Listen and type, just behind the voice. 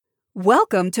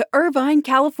Welcome to Irvine,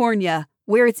 California,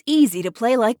 where it's easy to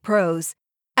play like pros.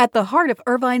 At the heart of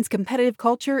Irvine's competitive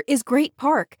culture is Great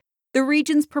Park, the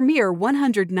region's premier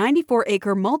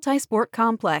 194-acre multi-sport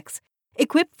complex,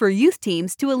 equipped for youth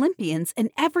teams to Olympians and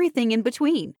everything in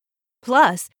between.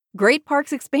 Plus, Great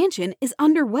Park's expansion is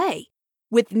underway.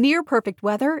 With near-perfect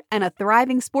weather and a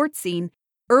thriving sports scene,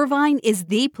 Irvine is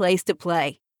the place to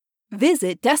play.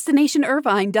 Visit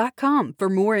DestinationIrvine.com for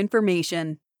more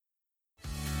information.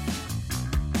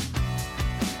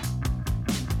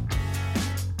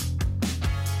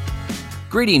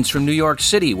 Greetings from New York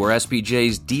City, where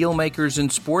SBJ's Dealmakers in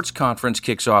Sports Conference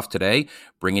kicks off today,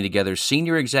 bringing together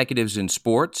senior executives in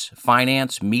sports,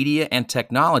 finance, media, and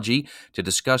technology to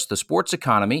discuss the sports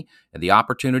economy and the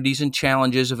opportunities and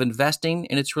challenges of investing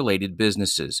in its related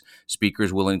businesses.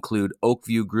 Speakers will include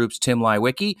Oakview Group's Tim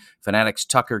Leiweke, Fanatics'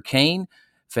 Tucker Kane,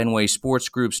 Fenway Sports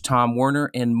Group's Tom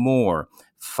Werner, and more.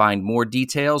 Find more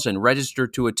details and register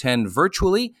to attend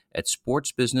virtually at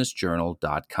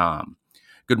sportsbusinessjournal.com.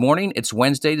 Good morning. It's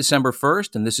Wednesday, December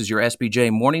 1st, and this is your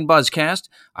SBJ Morning Buzzcast.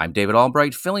 I'm David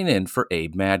Albright, filling in for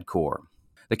Abe Madcore.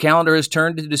 The calendar has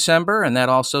turned to December, and that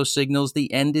also signals the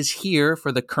end is here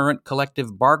for the current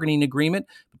collective bargaining agreement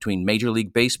between Major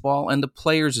League Baseball and the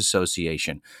Players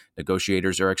Association.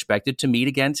 Negotiators are expected to meet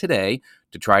again today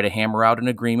to try to hammer out an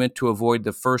agreement to avoid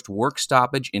the first work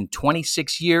stoppage in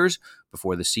 26 years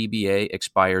before the CBA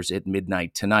expires at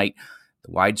midnight tonight.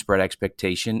 The widespread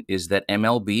expectation is that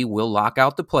MLB will lock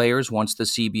out the players once the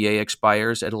CBA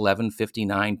expires at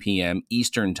 11:59 p.m.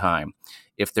 Eastern Time.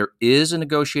 If there is a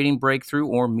negotiating breakthrough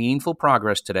or meaningful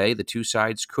progress today, the two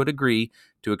sides could agree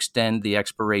to extend the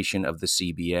expiration of the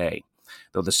CBA.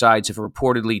 Though the sides have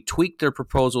reportedly tweaked their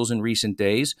proposals in recent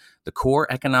days, the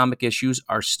core economic issues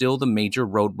are still the major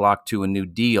roadblock to a new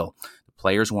deal.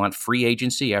 Players want free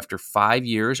agency after 5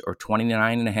 years or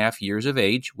 29 and a half years of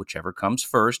age, whichever comes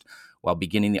first, while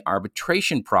beginning the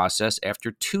arbitration process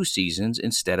after 2 seasons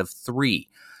instead of 3.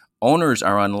 Owners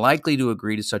are unlikely to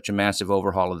agree to such a massive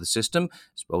overhaul of the system,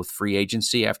 as both free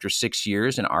agency after 6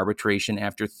 years and arbitration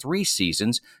after 3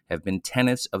 seasons have been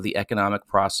tenets of the economic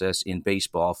process in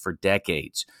baseball for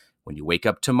decades. When you wake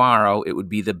up tomorrow, it would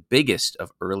be the biggest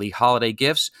of early holiday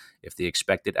gifts if the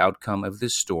expected outcome of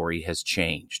this story has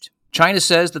changed. China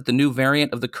says that the new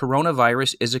variant of the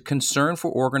coronavirus is a concern for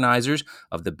organizers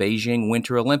of the Beijing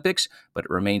Winter Olympics, but it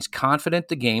remains confident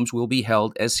the Games will be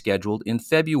held as scheduled in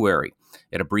February.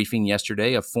 At a briefing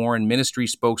yesterday, a foreign ministry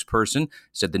spokesperson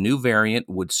said the new variant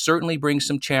would certainly bring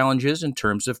some challenges in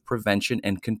terms of prevention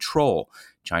and control.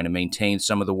 China maintains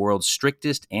some of the world's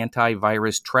strictest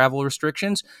antivirus travel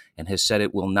restrictions and has said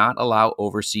it will not allow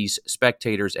overseas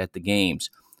spectators at the Games.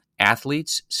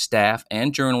 Athletes, staff,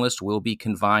 and journalists will be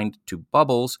confined to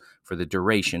bubbles for the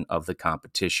duration of the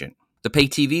competition. The pay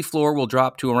TV floor will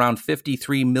drop to around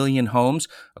 53 million homes,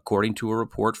 according to a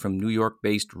report from New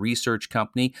York-based research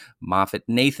company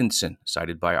MoffettNathanson,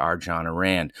 cited by Arjan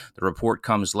Arand. The report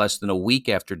comes less than a week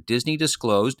after Disney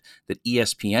disclosed that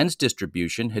ESPN's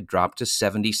distribution had dropped to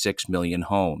 76 million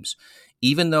homes.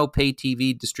 Even though pay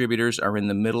TV distributors are in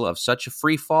the middle of such a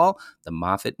free fall, the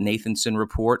MoffettNathanson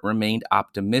report remained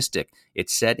optimistic. It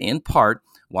said, in part,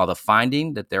 while the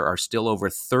finding that there are still over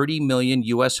 30 million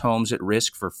U.S. homes at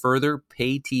risk for further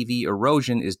pay TV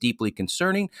erosion is deeply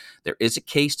concerning, there is a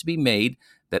case to be made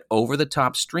that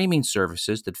over-the-top streaming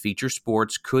services that feature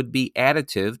sports could be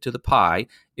additive to the pie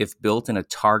if built in a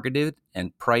targeted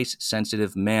and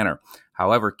price-sensitive manner.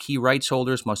 However, key rights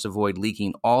holders must avoid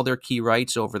leaking all their key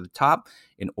rights over the top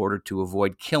in order to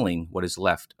avoid killing what is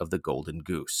left of the golden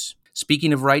goose.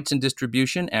 Speaking of rights and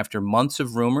distribution, after months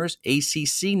of rumors,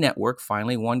 ACC Network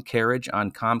finally won carriage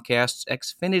on Comcast's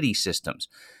Xfinity systems.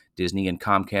 Disney and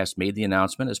Comcast made the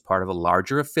announcement as part of a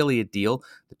larger affiliate deal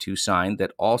the two signed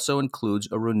that also includes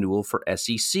a renewal for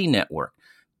SEC Network.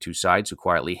 Two sides who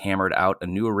quietly hammered out a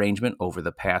new arrangement over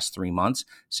the past 3 months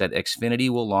said Xfinity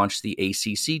will launch the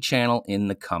ACC channel in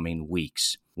the coming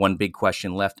weeks. One big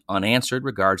question left unanswered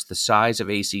regards the size of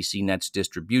ACC Net's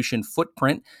distribution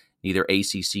footprint. Neither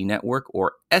ACC Network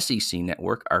or SEC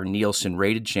Network are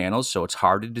Nielsen-rated channels, so it's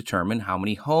hard to determine how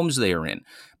many homes they are in.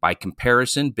 By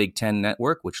comparison, Big Ten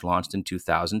Network, which launched in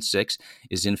 2006,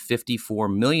 is in 54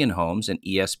 million homes, and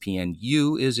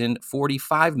ESPNU is in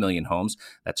 45 million homes.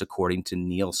 That's according to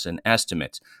Nielsen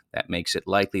estimates. That makes it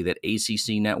likely that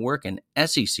ACC Network and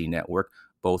SEC Network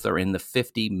both are in the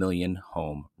 50 million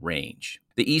home range.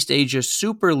 The East Asia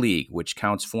Super League, which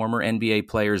counts former NBA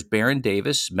players Baron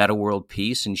Davis, Metta World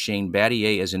Peace, and Shane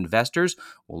Battier as investors,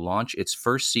 will launch its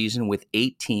first season with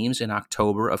 8 teams in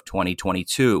October of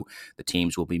 2022. The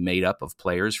teams will be made up of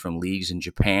players from leagues in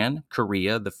Japan,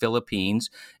 Korea, the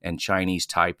Philippines, and Chinese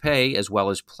Taipei, as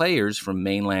well as players from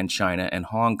mainland China and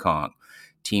Hong Kong.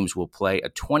 Teams will play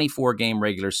a 24-game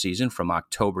regular season from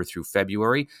October through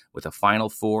February, with a Final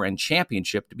Four and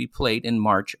championship to be played in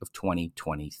March of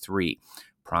 2023.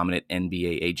 Prominent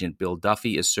NBA agent Bill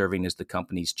Duffy is serving as the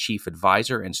company's chief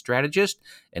advisor and strategist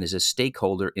and is a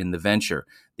stakeholder in the venture.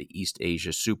 The East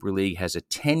Asia Super League has a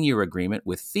 10-year agreement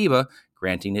with FIBA,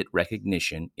 granting it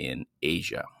recognition in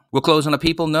Asia. We'll close on a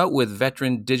people note with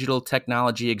veteran digital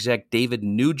technology exec David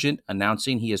Nugent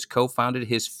announcing he has co-founded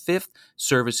his 5th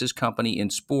services company in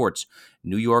sports.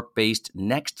 New York-based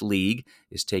Next League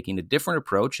is taking a different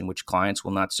approach in which clients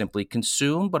will not simply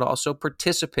consume, but also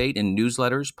participate in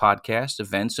newsletters, podcasts,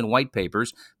 events, and white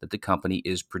papers that the company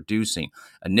is producing.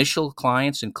 Initial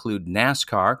clients include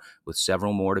NASCAR, with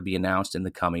several more to be announced in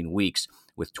the coming weeks.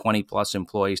 With 20-plus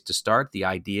employees to start, the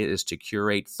idea is to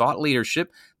curate thought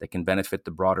leadership that can benefit the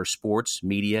broader sports,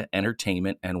 media,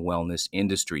 entertainment, and wellness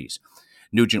industries.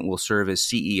 Nugent will serve as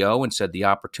CEO and said the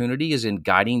opportunity is in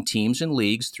guiding teams and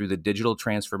leagues through the digital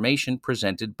transformation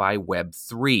presented by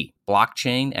Web3.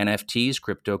 Blockchain, NFTs,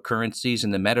 cryptocurrencies,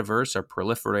 and the metaverse are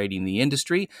proliferating the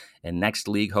industry, and Next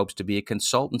League hopes to be a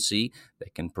consultancy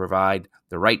that can provide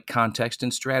the right context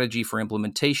and strategy for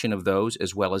implementation of those,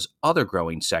 as well as other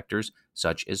growing sectors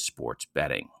such as sports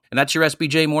betting. And that's your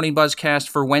SBJ Morning Buzzcast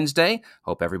for Wednesday.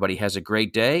 Hope everybody has a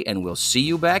great day, and we'll see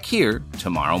you back here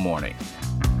tomorrow morning.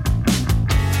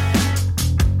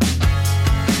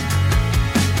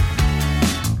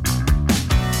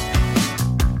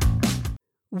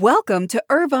 Welcome to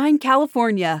Irvine,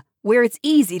 California, where it's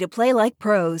easy to play like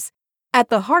pros. At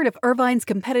the heart of Irvine's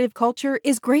competitive culture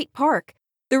is Great Park,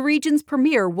 the region's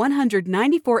premier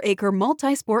 194-acre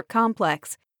multi-sport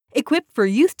complex, equipped for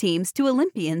youth teams to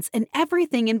Olympians and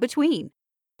everything in between.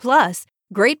 Plus,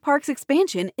 Great Park's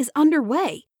expansion is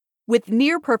underway. With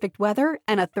near-perfect weather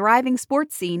and a thriving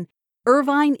sports scene,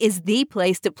 Irvine is the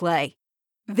place to play.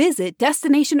 Visit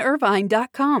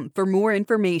DestinationIrvine.com for more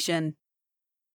information.